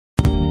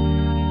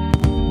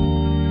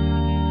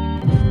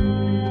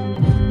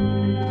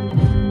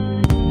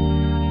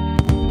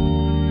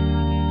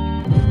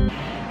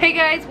Hey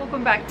guys,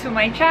 welcome back to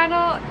my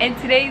channel, and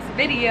today's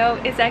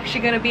video is actually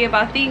going to be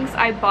about things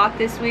I bought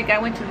this week. I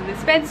went to the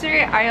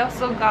dispensary. I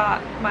also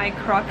got my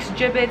Crocs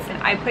jibbitz,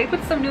 and I played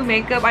with some new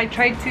makeup. I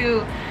tried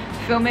to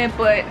film it,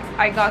 but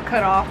I got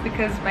cut off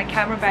because my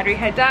camera battery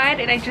had died,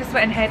 and I just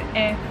went ahead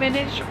and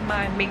finished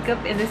my makeup,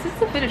 and this is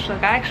the finished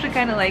look. I actually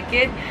kind of like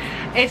it.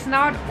 It's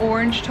not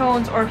orange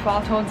tones or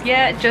fall tones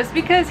yet, just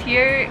because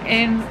here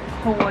in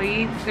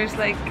Hawaii there's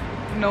like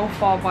no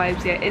fall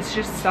vibes yet. It's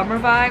just summer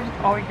vibes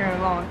all year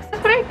long.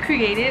 That's what I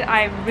created.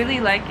 I really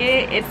like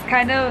it. It's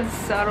kind of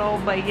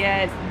subtle but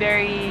yet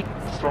very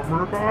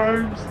summer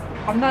vibes.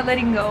 I'm not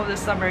letting go of the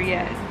summer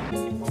yet.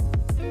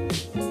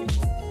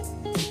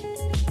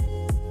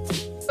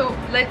 So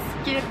let's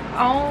get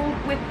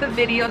on with the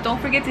video.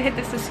 Don't forget to hit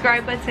the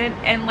subscribe button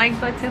and like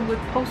button with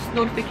post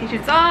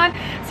notifications on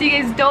so you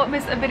guys don't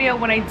miss a video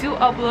when I do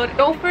upload.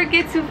 Don't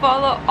forget to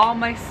follow all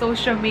my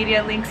social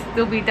media links.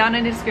 They'll be down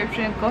in the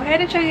description. Go ahead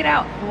and check it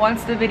out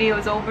once the video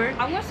is over.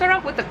 I'm gonna start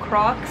off with the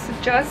Crocs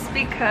just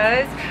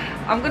because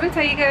I'm gonna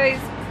tell you guys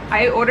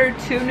I ordered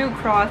 2 new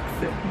Crocs,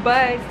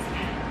 but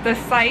the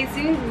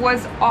sizing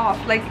was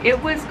off. Like,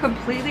 it was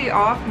completely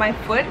off. My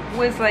foot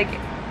was like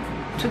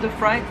to the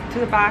front, to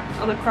the back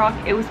of the Croc.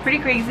 It was pretty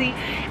crazy.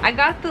 I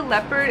got the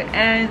leopard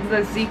and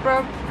the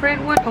zebra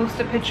print one. Post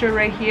a picture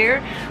right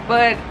here,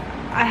 but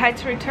I had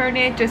to return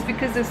it just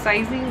because the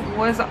sizing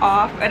was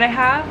off, and I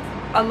have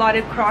a lot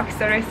of Crocs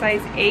that are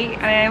size 8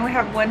 and I only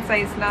have one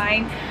size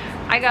 9.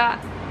 I got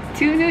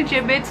 2 new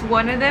jibbitz.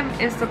 One of them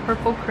is the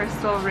purple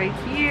crystal right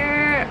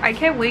here. I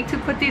can't wait to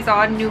put these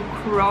on new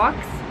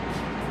Crocs,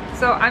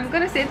 so I'm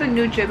gonna save the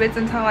new jibbitz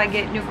until I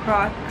get new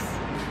Crocs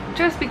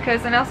just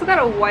because. And I also got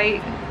a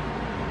white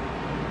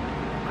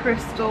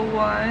crystal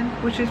one,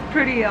 which is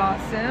pretty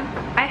awesome.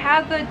 I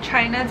have the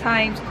China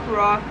Times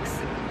Crocs.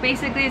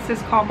 Basically it says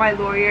call my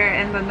lawyer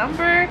and the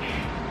number,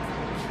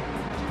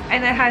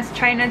 and it has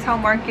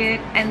Chinatown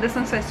Market, and this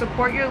one says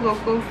support your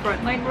local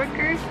frontline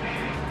workers.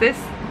 This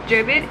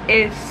jibbit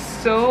is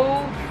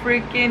so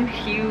freaking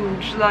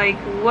huge. Like,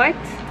 what?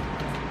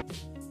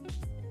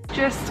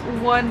 Just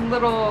one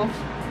little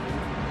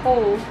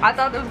hole. I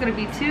thought there was gonna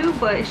be 2,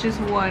 but it's just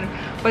one.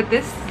 But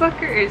this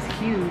sucker is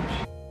huge.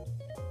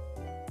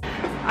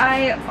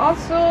 I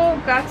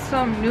also got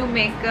some new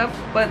makeup,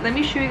 but let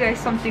me show you guys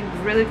something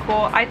really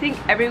cool. I think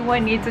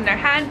everyone needs in their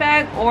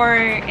handbag or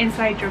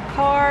inside your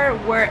car,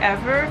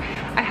 wherever.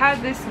 I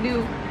have this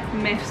new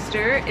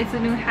mister. It's a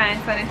new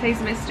hand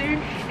sanitize mister,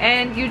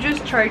 and you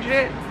just charge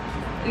it,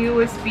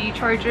 USB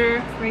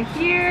charger right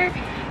here,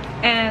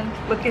 and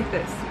look at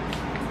this.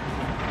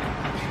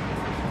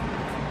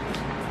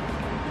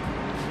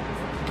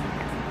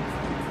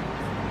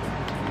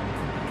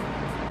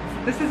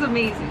 This is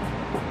amazing.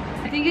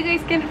 I think you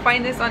guys can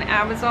find this on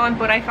Amazon,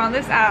 but I found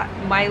this at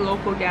my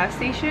local gas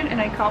station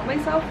and I caught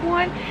myself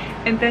one,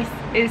 and this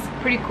is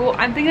pretty cool.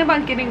 I'm thinking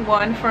about getting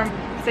one from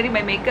setting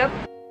my makeup.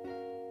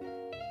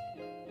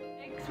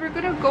 Next we're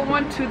gonna go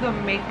on to the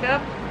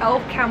makeup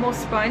elf camo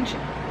sponge,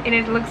 and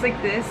it looks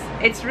like this.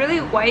 It's really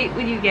white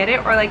when you get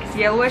it, or like it's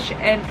yellowish,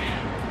 and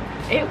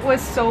it was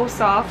so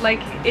soft.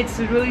 Like, it's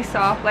really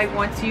soft. Like,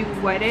 once you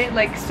wet it,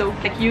 like, so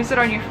like use it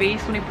on your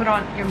face when you put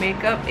on your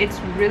makeup. It's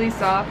really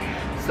soft.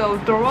 So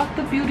throw out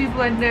the beauty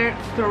blender,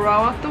 throw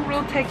out the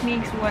Real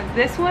Techniques one.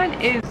 This one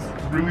is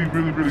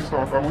really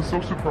soft. I was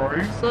so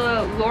surprised.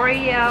 The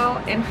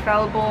L'Oreal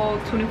Infallible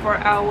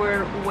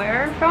 24-hour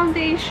wear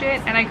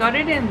foundation, and I got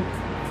it in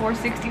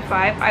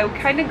 465. I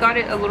kind of got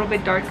it a little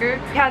bit darker.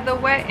 I had the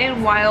Wet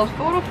n Wild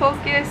Photo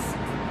Focus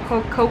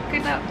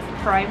coconut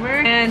primer,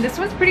 and this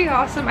one's pretty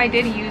awesome. I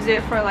did use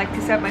it for like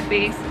to set my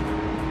face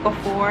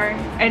before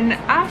and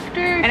after,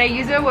 and I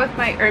use it with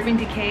my Urban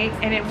Decay,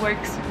 and it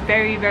works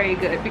very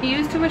good. If you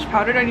use too much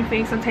powder on your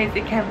face, sometimes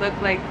it can look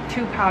like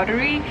too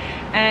powdery,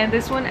 and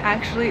this one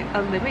actually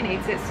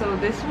eliminates it, so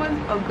this one's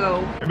a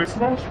go. And it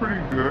smells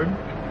pretty good.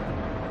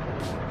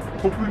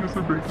 Hopefully this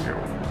is breaking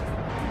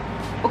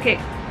out. Okay,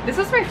 this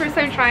is my first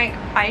time trying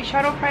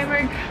eyeshadow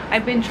primer.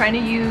 I've been trying to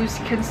use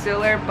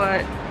concealer,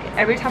 but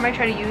every time I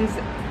try to use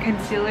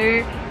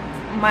concealer,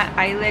 my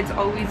eyelids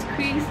always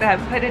crease. I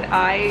have hooded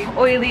eye,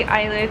 oily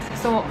eyelids,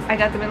 so I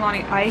got the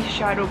Milani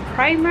eyeshadow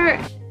primer.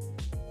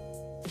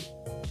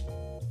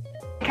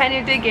 I kind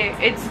of dig it.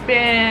 It's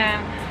been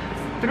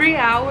 3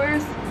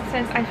 hours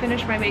since I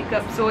finished my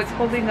makeup, so it's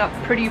holding up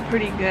pretty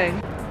good.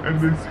 And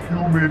this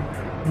humid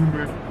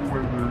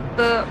weather.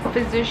 The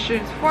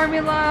Physicians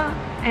Formula,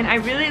 and I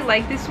really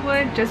like this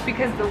one just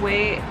because the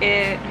way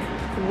it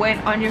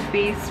went on your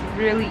face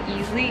really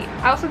easily.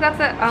 I also got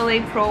the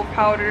LA Pro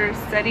powder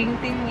setting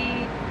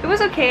thingy. It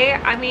was okay.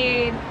 I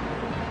mean,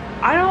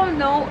 I don't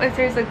know if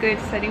there's a good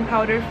setting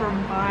powder for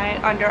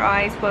my under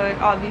eyes, but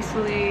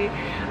obviously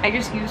I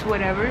just use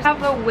whatever. I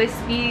have the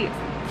Wispy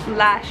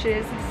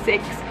Lashes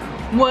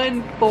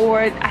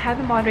 614. I have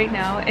them on right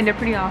now and they're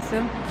pretty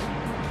awesome.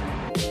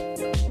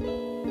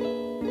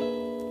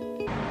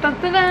 Dun,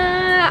 dun,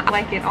 dun. I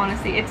like it,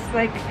 honestly. It's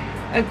like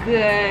a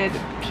good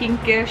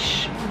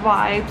pinkish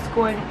vibes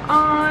going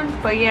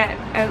on, but yeah,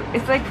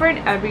 it's like for an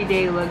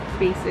everyday look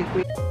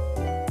basically.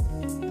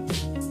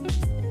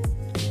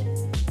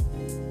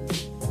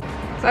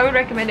 So I would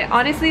recommend it.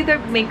 Honestly, their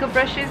makeup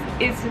brushes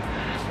is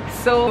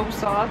so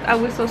soft. I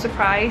was so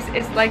surprised.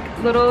 It's like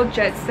little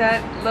jet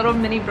set, little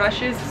mini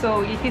brushes,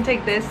 so you can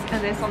take this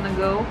and this on the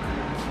go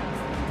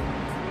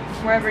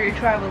wherever you're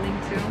traveling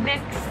to.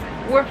 Next,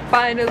 we're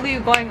finally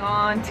going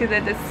on to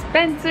the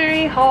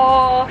Dispensary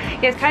haul.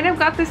 Yes, kind of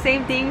got the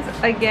same things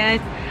again.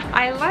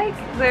 I like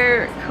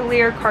their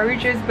clear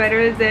cartridges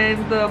better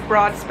than the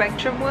broad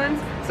spectrum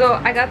ones. So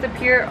I got the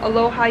Pure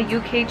Aloha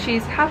UK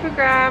cheese, half a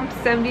gram,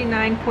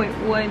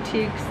 79.1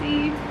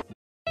 THC.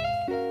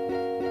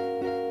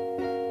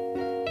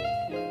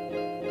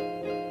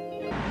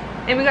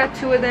 And we got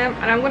 2 of them,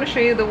 and I'm going to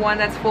show you the one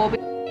that's full.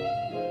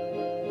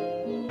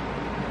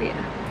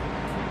 Yeah,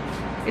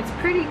 it's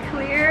pretty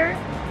clear.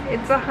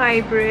 It's a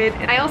hybrid.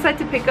 And I also had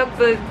to pick up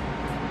the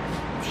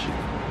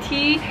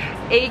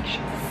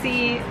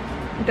THC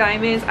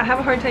diamonds. I have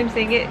a hard time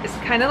saying it. It's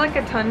kind of like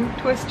a tongue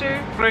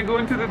twister. When I go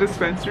into the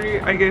dispensary,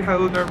 I get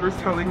hella nervous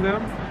telling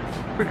them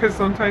because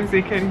sometimes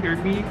they can't hear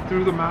me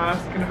through the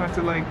mask and I have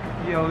to like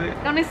yell it.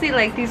 I honestly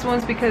like these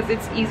ones because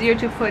it's easier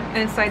to put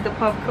inside the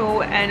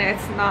Puffco and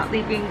it's not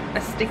leaving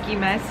a sticky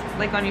mess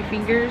like on your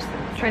fingers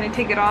trying to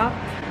take it off.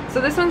 So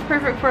this one's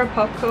perfect for a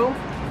Puffco.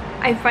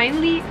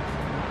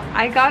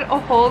 I got a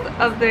hold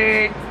of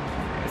their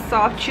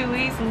soft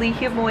chewies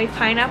Lihimoy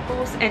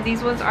pineapples, and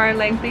these ones are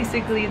like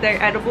basically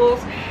they're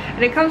edibles,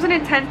 and it comes in a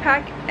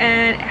 10-pack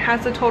and it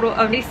has a total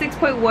of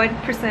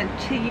 86.1%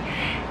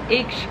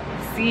 THC.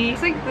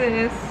 It's like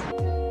this.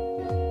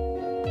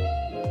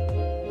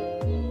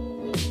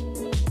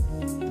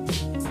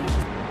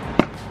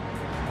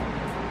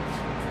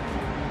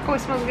 Oh, it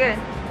smells good.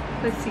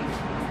 Let's see.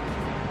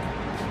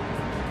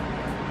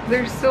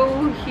 They're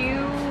so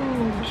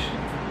huge.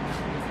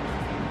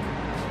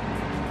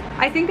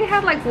 I think they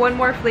had like one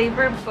more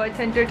flavor, but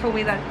Tender told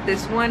me that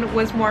this one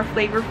was more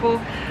flavorful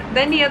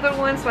than the other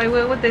one, so I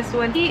went with this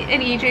one. He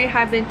and EJ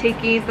have been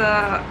taking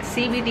the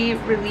CBD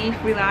Relief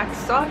Relax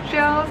Soft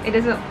Gels. It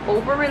doesn't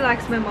over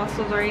relax my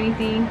muscles or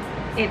anything.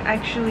 It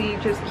actually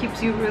just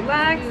keeps you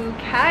relaxed.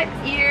 Cat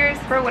ears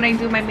for when I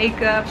do my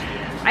makeup.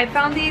 I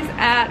found these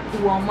at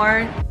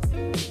Walmart.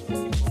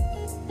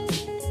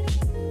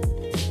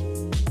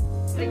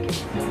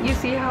 Like, you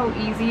see how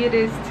easy it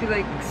is to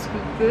like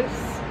scoop this?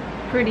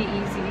 Pretty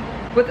easy.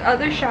 With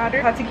other shatter,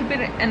 I have to keep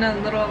it in a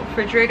little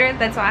refrigerator.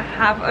 That's why I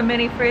have a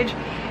mini fridge.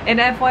 And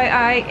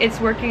FYI, it's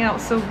working out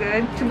so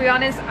good. To be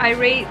honest, I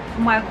rate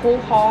my whole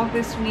haul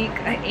this week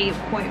at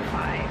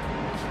 8.5.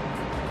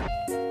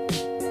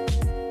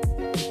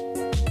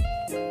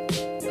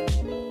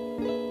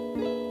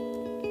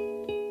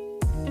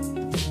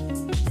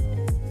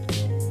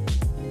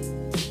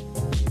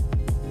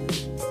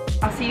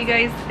 I'll see you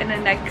guys in the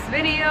next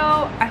video.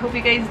 I hope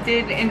you guys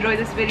did enjoy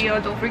this video.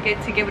 Don't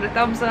forget to give it a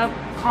thumbs up,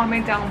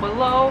 comment down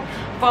below,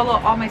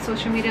 follow all my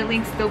social media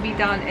links. They'll be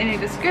down in the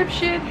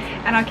description,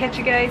 and I'll catch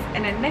you guys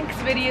in the next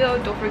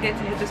video. Don't forget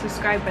to hit the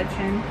subscribe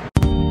button.